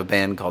buddies have a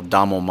band called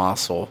Dommel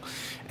Mossel.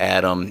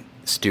 Adam,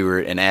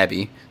 Stuart, and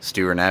Abby.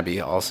 Stuart and Abby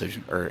also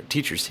are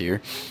teachers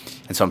here,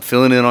 and so I'm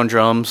filling in on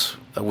drums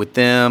with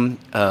them.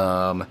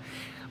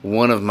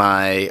 One of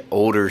my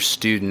older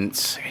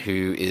students,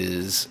 who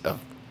is an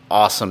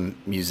awesome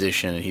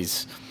musician, and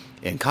he's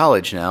in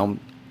college now,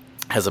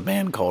 has a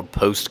band called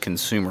Post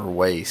Consumer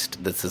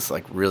Waste. That's this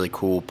like really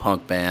cool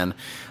punk band.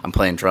 I'm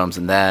playing drums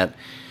in that,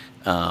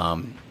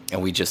 and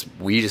we just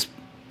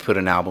put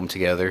an album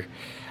together.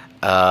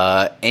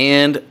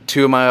 And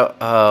two of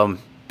my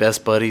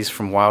best buddies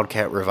from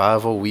Wildcat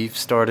Revival, we've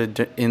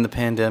started in the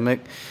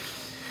pandemic.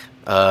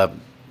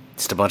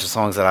 Just a bunch of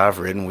songs that I've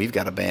written. We've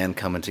got a band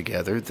coming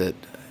together that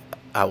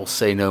I will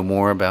say no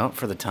more about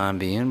for the time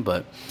being,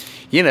 but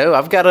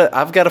I've got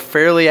a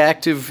fairly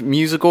active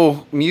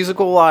musical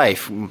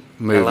life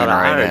moving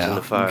right now.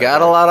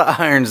 Got a lot of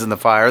irons in the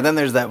fire. Then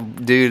there's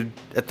that dude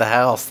at the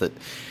house that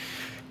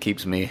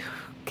keeps me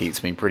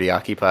pretty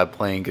occupied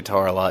playing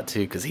guitar a lot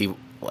too, because he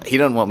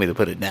doesn't want me to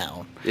put it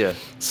down. Yeah.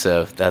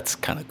 So that's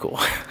kind of cool.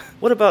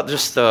 What about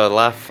just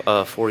life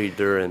for you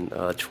during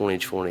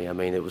 2020? I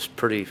mean, it was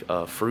pretty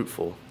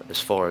fruitful as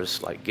far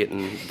as like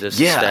getting this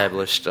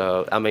established.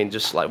 I mean,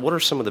 just like, what are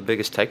some of the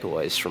biggest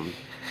takeaways from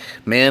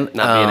not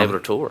being able to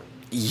tour?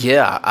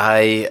 Yeah,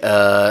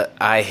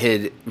 I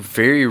had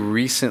very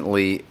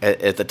recently,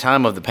 at the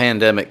time of the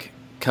pandemic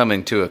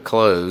coming to a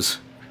close,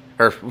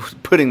 or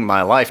putting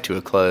my life to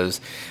a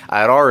close, I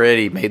had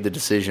already made the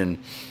decision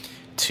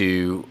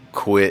to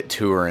quit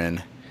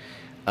touring,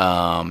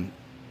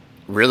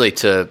 really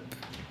to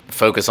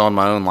focus on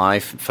my own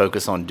life,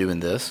 focus on doing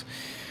this.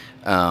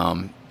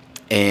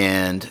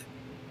 And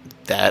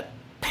that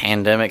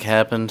pandemic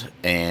happened,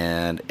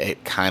 and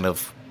it kind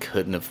of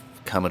couldn't have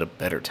come at a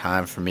better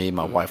time for me.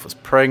 My wife was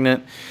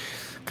pregnant.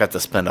 Got to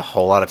spend a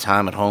whole lot of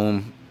time at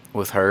home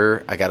with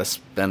her. I got to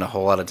spend a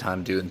whole lot of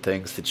time doing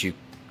things that you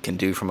can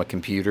do from a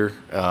computer,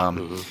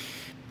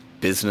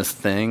 business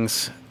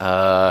things.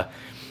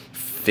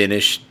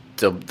 Finished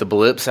the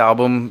Blips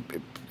album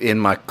in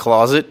my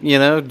closet,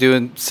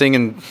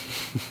 singing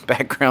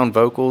background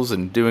vocals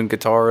and doing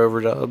guitar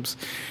overdubs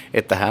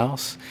at the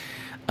house.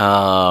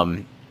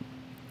 And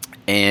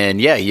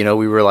yeah,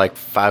 we were like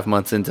 5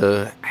 months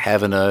into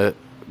having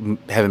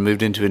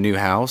moved into a new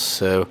house,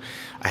 so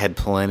I had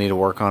plenty to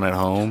work on at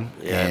home.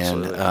 Yeah,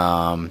 and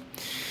absolutely.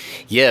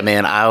 Yeah,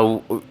 man,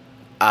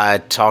 I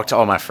talked to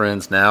all my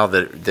friends now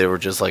that they were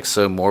just like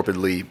so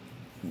morbidly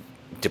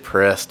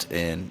depressed,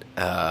 and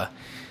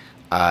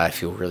I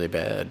feel really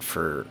bad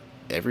for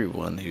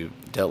everyone who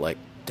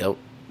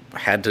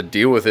had to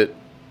deal with it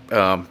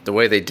the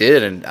way they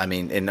did, and I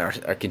mean, and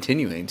are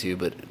continuing to.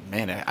 But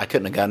man, I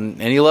couldn't have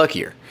gotten any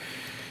luckier.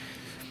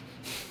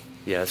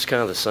 Yeah, it's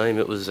kind of the same.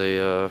 It was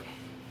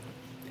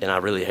and I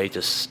really hate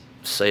to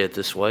say it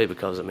this way,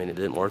 because I mean, it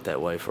didn't work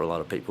that way for a lot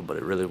of people, but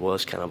it really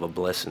was kind of a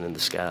blessing in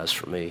disguise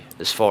for me,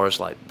 as far as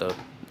like the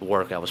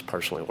work I was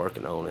personally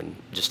working on, and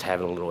just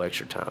having a little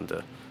extra time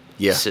to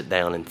sit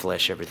down and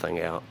flesh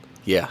everything out.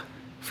 Yeah,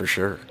 for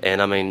sure.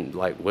 And I mean,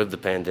 like with the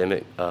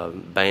pandemic,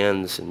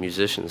 bands and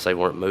musicians, they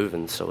weren't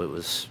moving, so it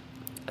was,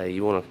 hey,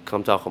 you want to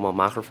come talk on my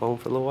microphone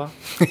for a little while?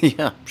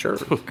 Yeah, sure.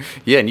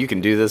 Yeah, and you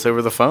can do this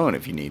over the phone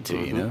if you need to,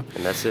 And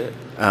that's it.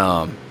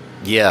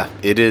 Yeah,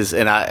 it is.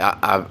 And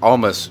I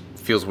almost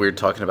feels weird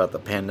talking about the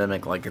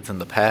pandemic like it's in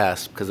the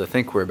past, because I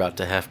think we're about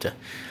to have to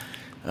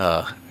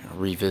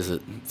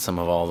revisit some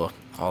of all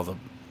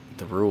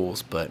the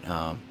rules. But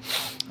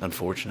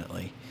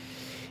unfortunately,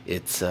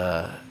 it's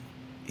I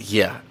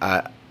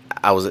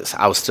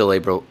was still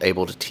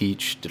able to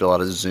teach. Did a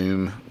lot of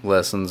Zoom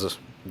lessons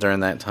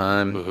during that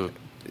time,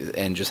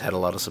 and just had a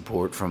lot of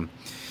support from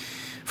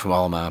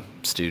all of my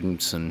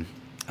students, and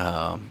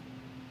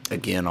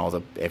again,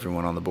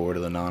 everyone on the board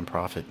of the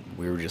nonprofit.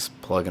 We were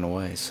just plugging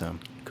away. So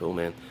cool,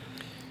 man.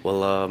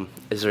 Well,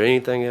 is there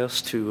anything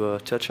else to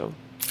touch on?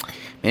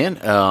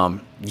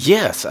 Man,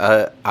 yes,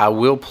 I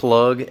will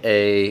plug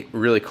a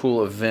really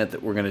cool event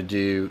that we're going to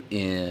do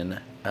in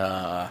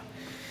a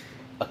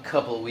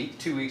couple of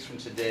weeks, 2 weeks from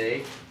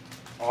today,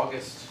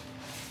 August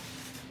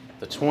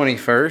the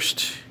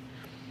 21st.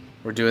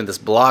 We're doing this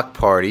block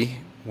party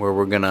where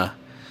we're gonna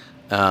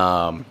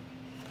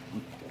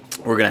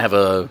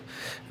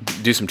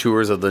do some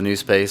tours of the new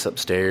space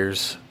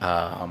upstairs.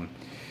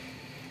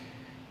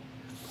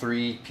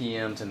 3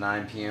 p.m. to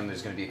 9 p.m.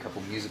 There's going to be a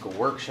couple musical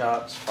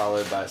workshops,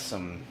 followed by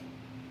some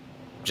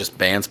just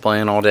bands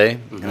playing all day.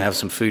 We're going to have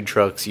some food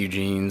trucks,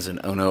 Eugene's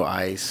and Ono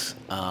Ice,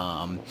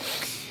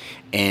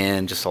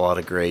 and just a lot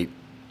of great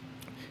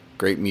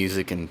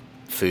music and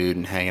food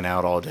and hanging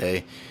out all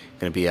day.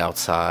 Going to be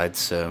outside,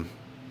 so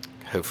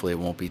hopefully it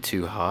won't be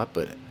too hot,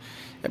 but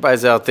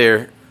everybody's out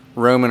there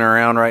roaming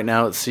around right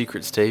now at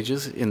secret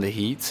stages in the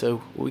heat,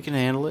 so we can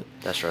handle it.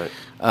 That's right.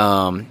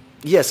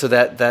 Yeah, so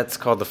that's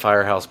called the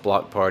Firehouse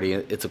Block Party.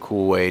 It's a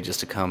cool way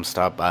just to come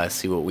stop by,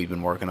 see what we've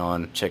been working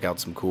on, check out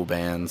some cool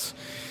bands.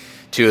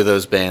 2 of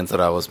those bands that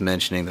I was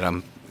mentioning that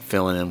I'm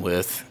filling in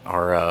with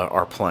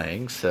are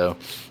playing, so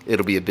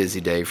it'll be a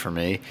busy day for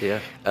me. Yeah.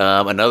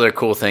 Another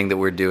cool thing that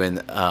we're doing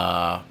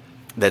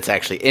that's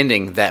actually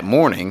ending that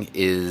morning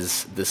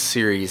is the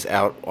series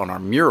out on our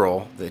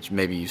mural that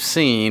maybe you've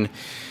seen.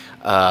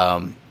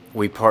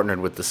 We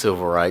partnered with the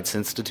Civil Rights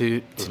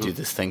Institute to do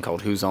this thing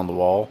called Who's on the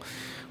Wall,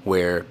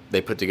 where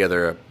they put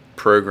together a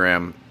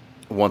program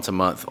once a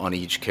month on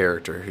each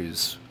character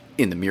who's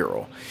in the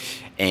mural.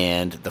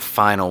 And the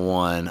final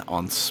one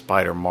on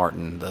Spider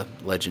Martin, the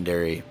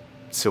legendary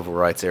civil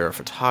rights era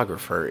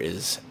photographer,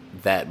 is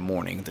that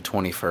morning, the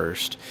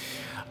 21st.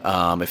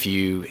 If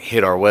you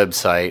hit our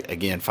website,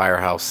 again,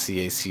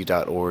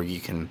 firehousecac.org, you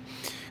can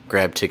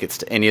grab tickets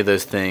to any of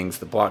those things.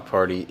 The block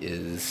party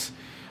is,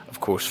 of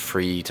course,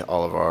 free to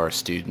all of our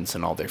students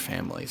and all their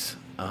families.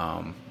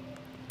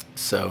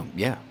 So,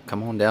 yeah,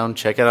 come on down,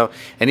 check it out.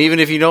 And even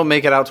if you don't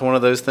make it out to one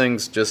of those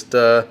things, just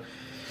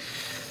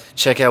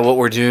check out what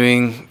we're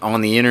doing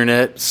on the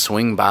internet.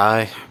 Swing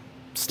by,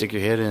 stick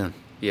your head in.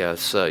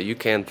 Yes, you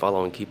can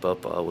follow and keep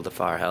up with the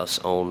Firehouse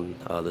on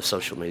the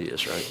social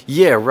medias, right?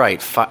 Yeah,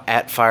 right.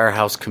 At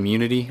Firehouse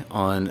Community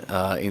on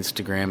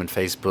Instagram and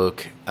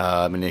Facebook,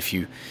 and if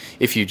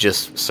you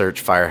just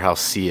search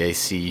Firehouse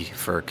CAC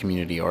for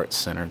Community Arts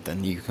Center,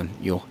 then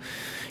you'll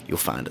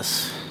find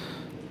us.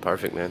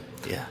 Perfect, man.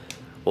 Yeah.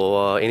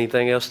 Well,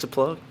 anything else to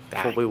plug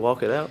before we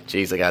walk it out?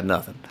 Jeez, I got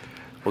nothing.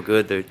 Well,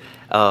 good, dude.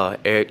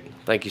 Eric,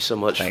 thank you so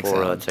much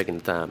for taking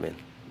the time, man.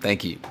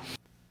 Thank you.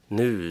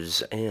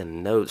 News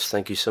and notes.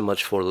 Thank you so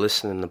much for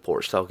listening to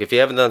Porch Talk. If you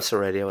haven't done so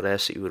already, I would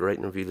ask that you would rate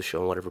and review the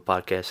show on whatever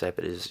podcast app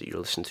it is that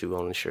you're listening to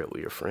on and share it with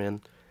your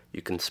friend.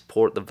 You can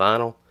support the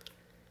vinyl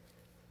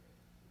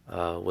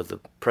with the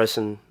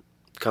pressing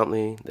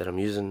company that I'm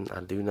using.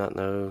 I do not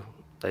know.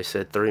 They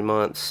said 3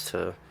 months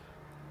to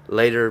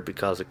later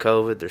because of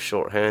COVID. They're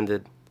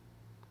short-handed,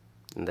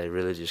 and they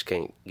really just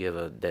can't give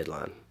a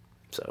deadline.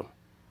 So,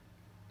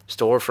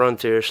 Store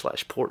Frontier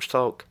 /Porch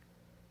Talk.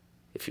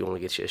 If you want to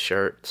get you a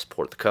shirt,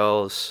 support the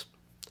cause,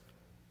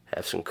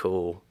 have some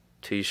cool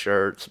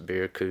t-shirts,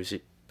 beer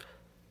koozie,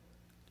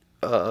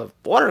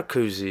 water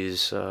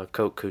koozies,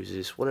 Coke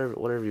koozies,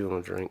 whatever you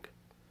want to drink.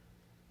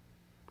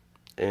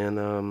 And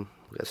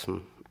we got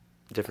some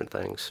different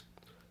things.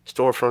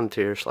 Store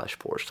Frontier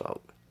 /Porch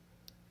Talk.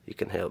 You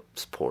can help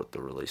support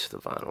the release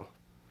of the vinyl.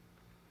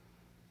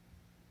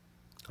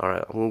 All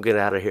right, I'm going to get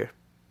out of here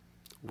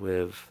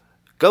with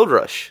Gold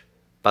Rush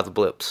by the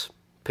Blips.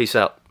 Peace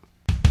out.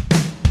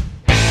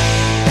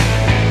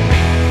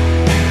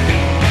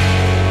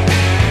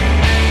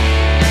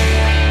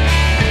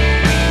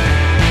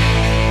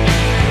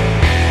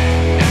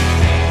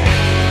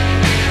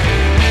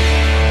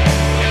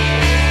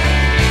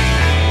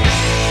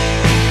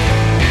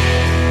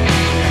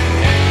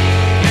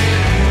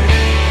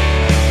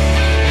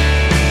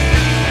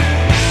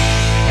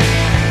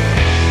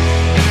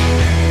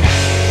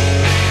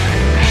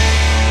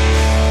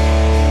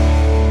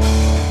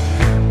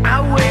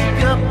 I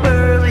wake up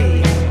early.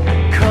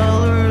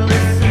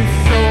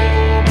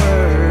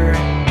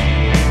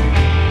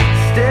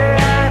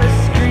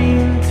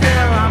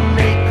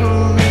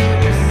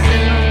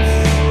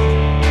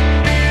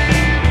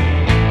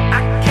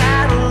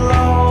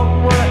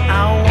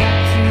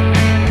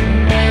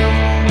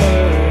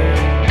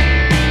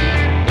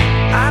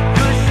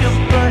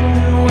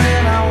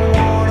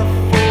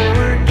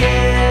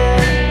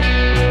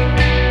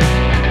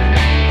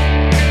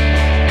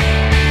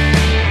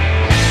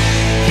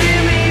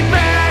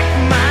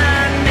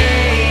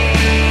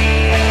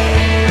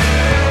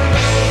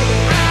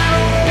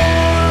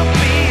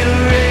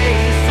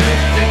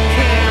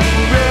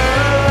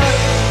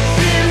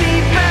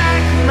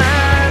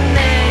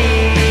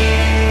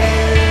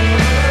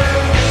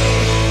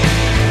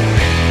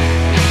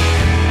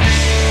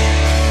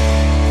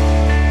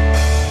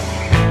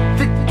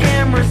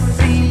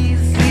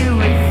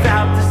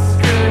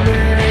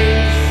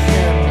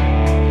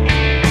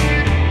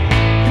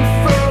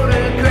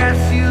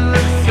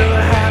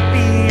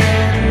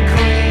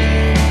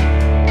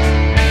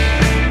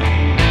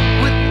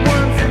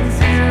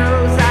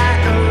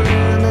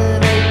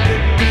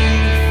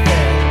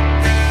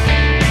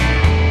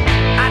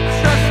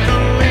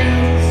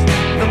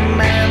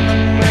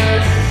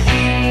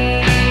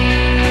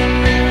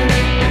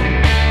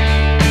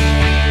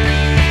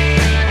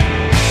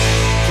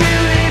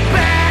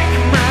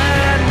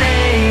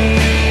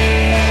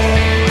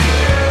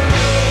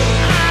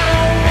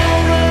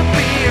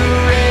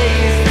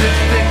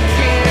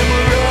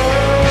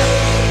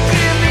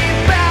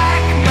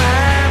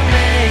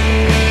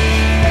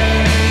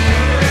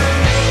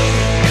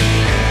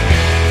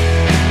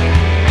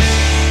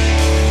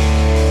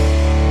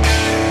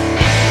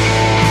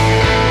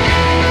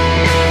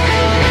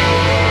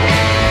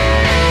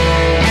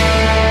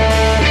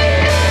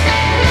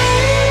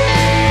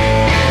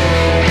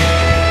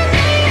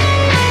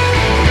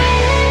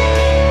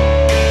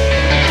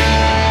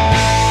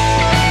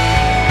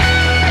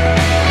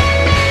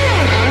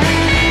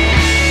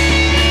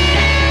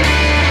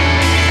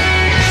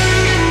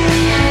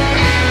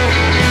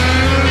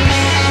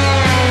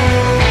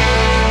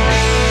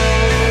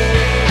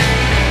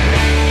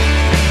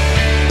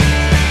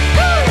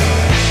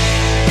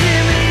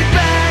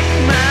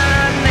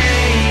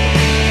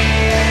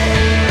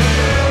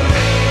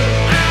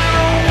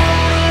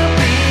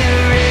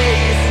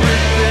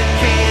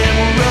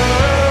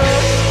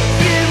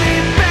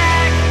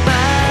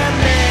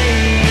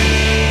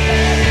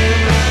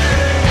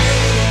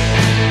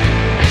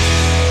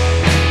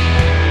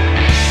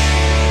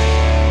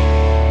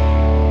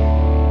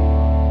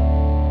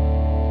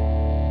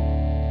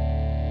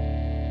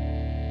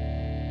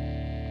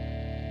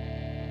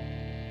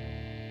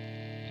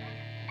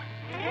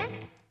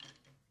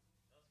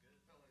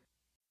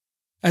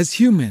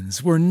 As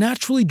humans, we're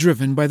naturally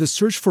driven by the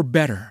search for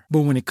better.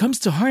 But when it comes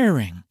to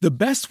hiring, the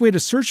best way to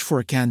search for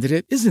a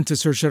candidate isn't to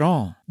search at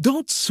all.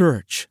 Don't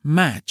search,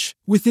 match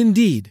with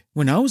Indeed.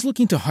 When I was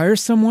looking to hire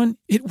someone,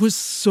 it was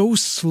so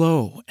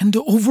slow and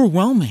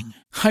overwhelming.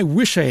 I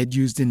wish I had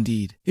used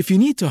Indeed. If you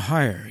need to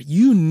hire,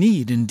 you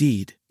need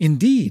Indeed.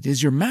 Indeed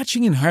is your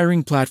matching and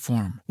hiring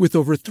platform with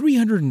over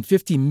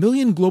 350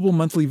 million global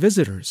monthly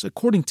visitors,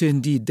 according to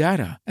Indeed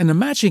data, and a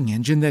matching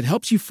engine that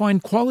helps you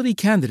find quality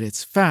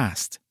candidates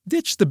fast.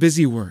 Ditch the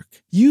busy work.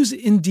 Use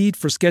Indeed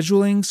for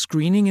scheduling,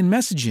 screening, and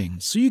messaging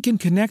so you can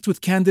connect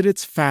with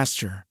candidates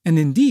faster. And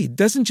Indeed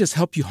doesn't just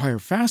help you hire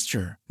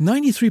faster.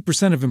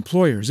 93% of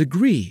employers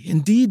agree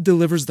Indeed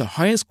delivers the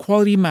highest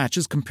quality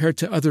matches compared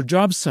to other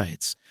job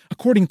sites,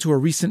 according to a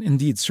recent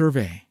Indeed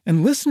survey.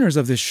 And listeners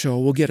of this show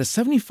will get a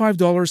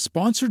 $75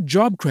 sponsored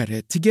job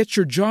credit to get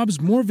your jobs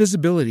more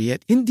visibility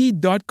at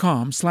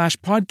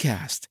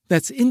Indeed.com/podcast.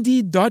 That's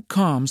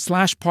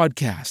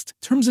Indeed.com/podcast.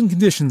 Terms and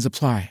conditions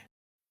apply.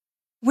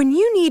 When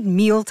you need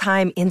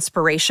mealtime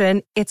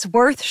inspiration, it's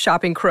worth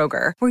shopping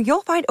Kroger, where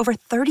you'll find over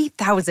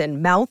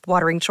 30,000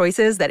 mouth-watering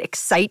choices that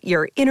excite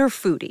your inner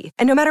foodie.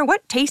 And no matter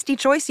what tasty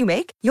choice you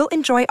make, you'll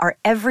enjoy our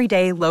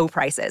everyday low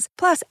prices,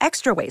 plus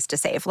extra ways to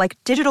save, like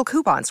digital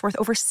coupons worth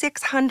over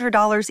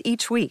 $600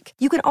 each week.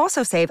 You can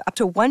also save up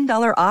to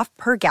 $1 off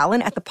per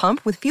gallon at the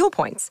pump with fuel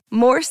points.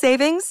 More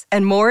savings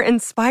and more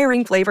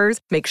inspiring flavors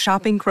make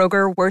shopping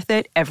Kroger worth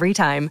it every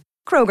time.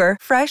 Kroger,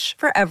 fresh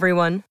for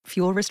everyone.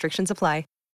 Fuel restrictions apply.